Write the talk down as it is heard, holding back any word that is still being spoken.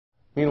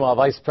Meanwhile,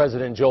 Vice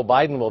President Joe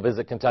Biden will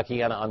visit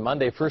Kentucky on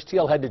Monday. First,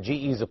 he'll head to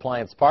GE's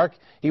Appliance Park.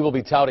 He will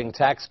be touting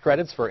tax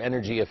credits for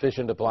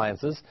energy-efficient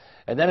appliances.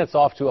 And then it's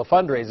off to a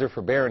fundraiser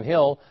for Barron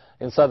Hill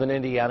in southern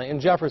Indiana in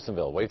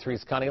Jeffersonville. Wave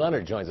 3's Connie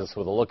Leonard joins us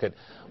with a look at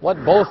what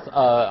both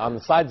on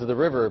the sides of the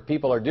river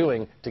people are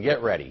doing to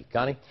get ready.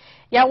 Connie?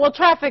 Yeah, well,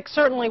 traffic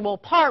certainly will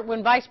part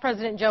when Vice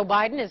President Joe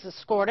Biden is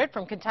escorted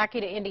from Kentucky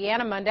to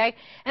Indiana Monday.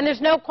 And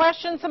there's no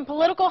question some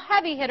political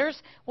heavy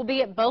hitters will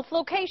be at both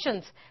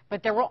locations.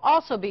 But there will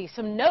also be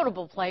some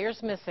notable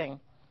players missing.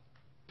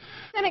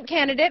 Senate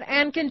candidate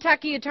and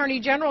Kentucky Attorney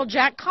General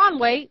Jack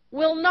Conway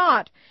will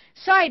not,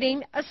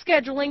 citing a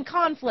scheduling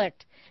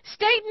conflict.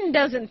 Staten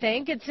doesn't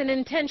think it's an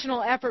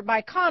intentional effort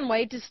by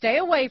Conway to stay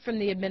away from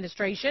the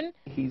administration.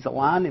 He's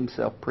aligned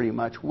himself pretty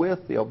much with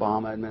the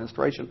Obama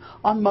administration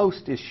on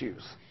most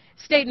issues.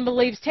 Staten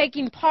believes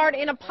taking part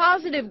in a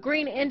positive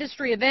green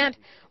industry event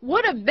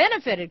would have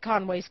benefited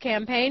Conway's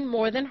campaign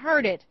more than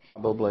hurt it.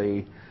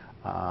 Probably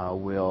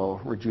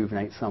will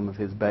rejuvenate some of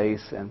his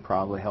base and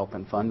probably help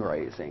in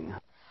fundraising.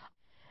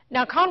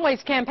 Now,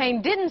 Conway's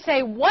campaign didn't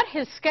say what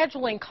his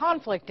scheduling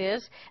conflict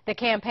is. The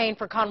campaign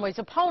for Conway's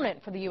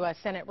opponent for the U.S.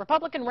 Senate,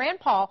 Republican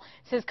Rand Paul,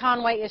 says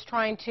Conway is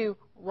trying to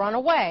run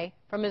away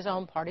from his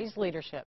own party's leadership.